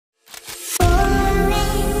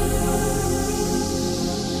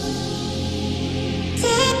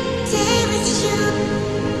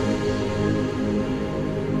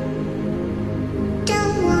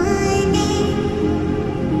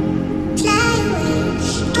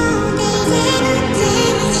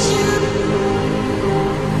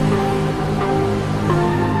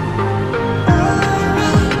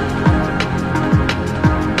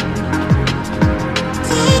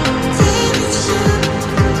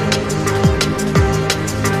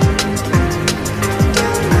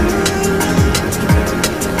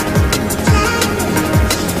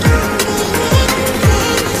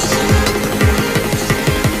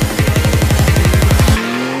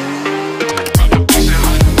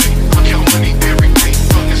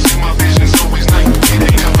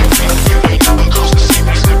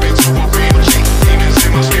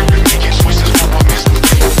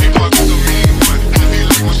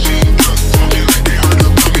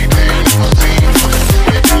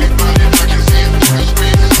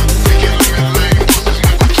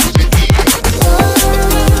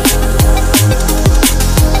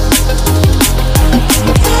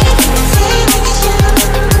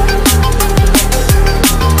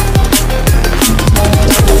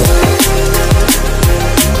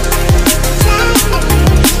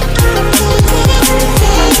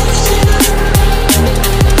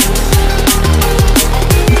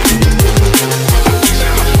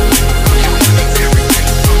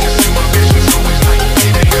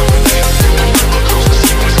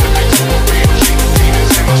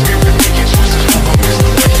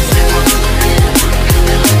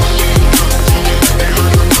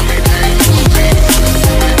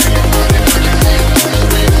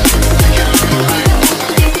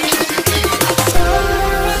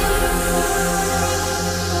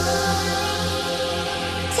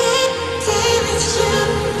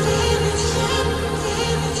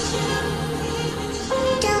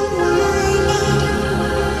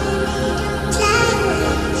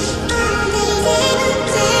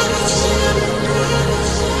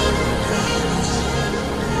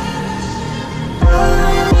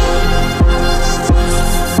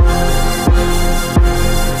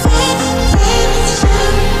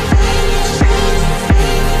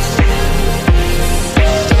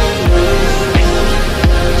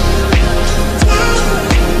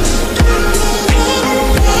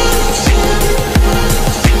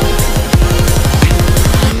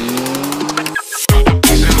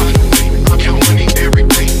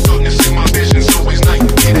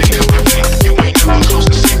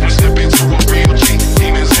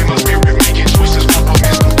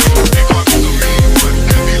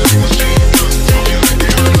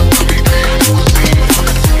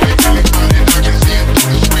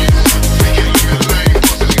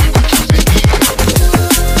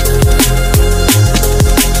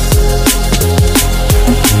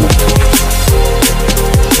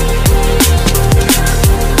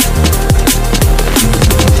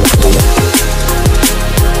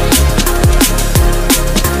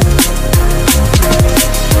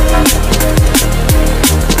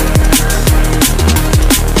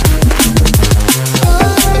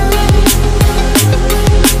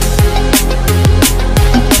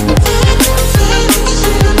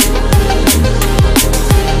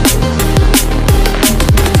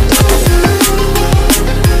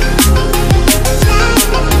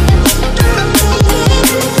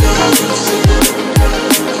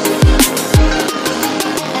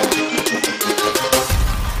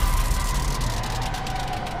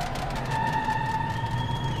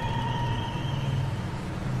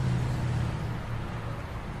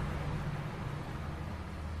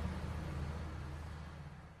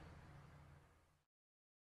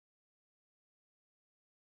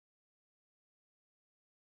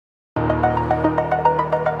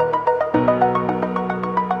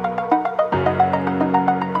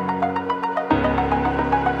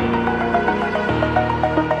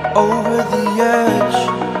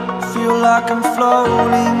I'm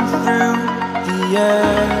floating through the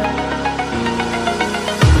air.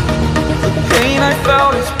 The pain I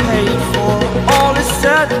felt is paid for, all is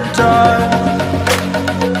said and done.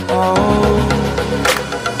 Oh,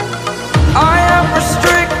 I am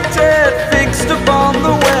restricted, fixed upon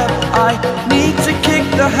the web. I need to kick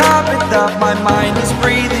the habit that my mind is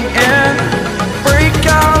breathing in. Break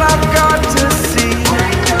out, I've got to see.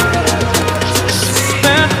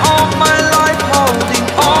 Spent all my life holding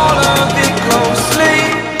all of it closely.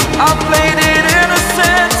 I played it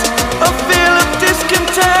innocent, a feel of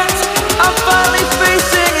discontent. I'm finally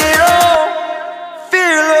facing it all,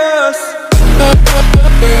 fearless.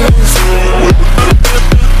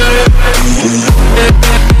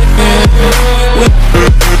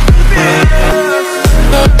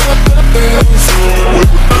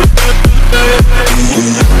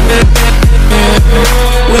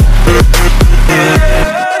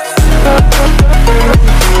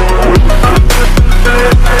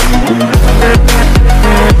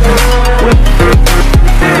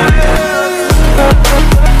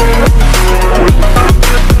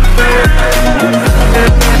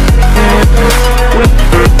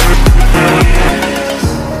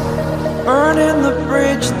 Burning the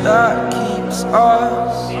bridge that keeps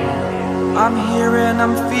us. I'm here and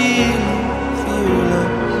I'm feeling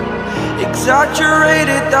fearless.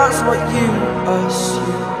 Exaggerated, that's what you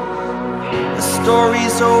assume. The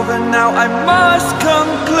story's over now, I must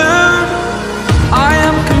conclude. I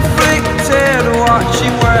am conflicted,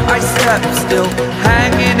 watching where I step still,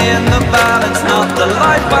 hanging in the balance. Not the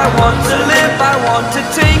life I want to live, I want to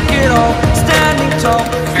take it all. Standing tall,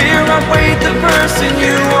 fear I've weighed the person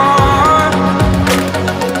you are.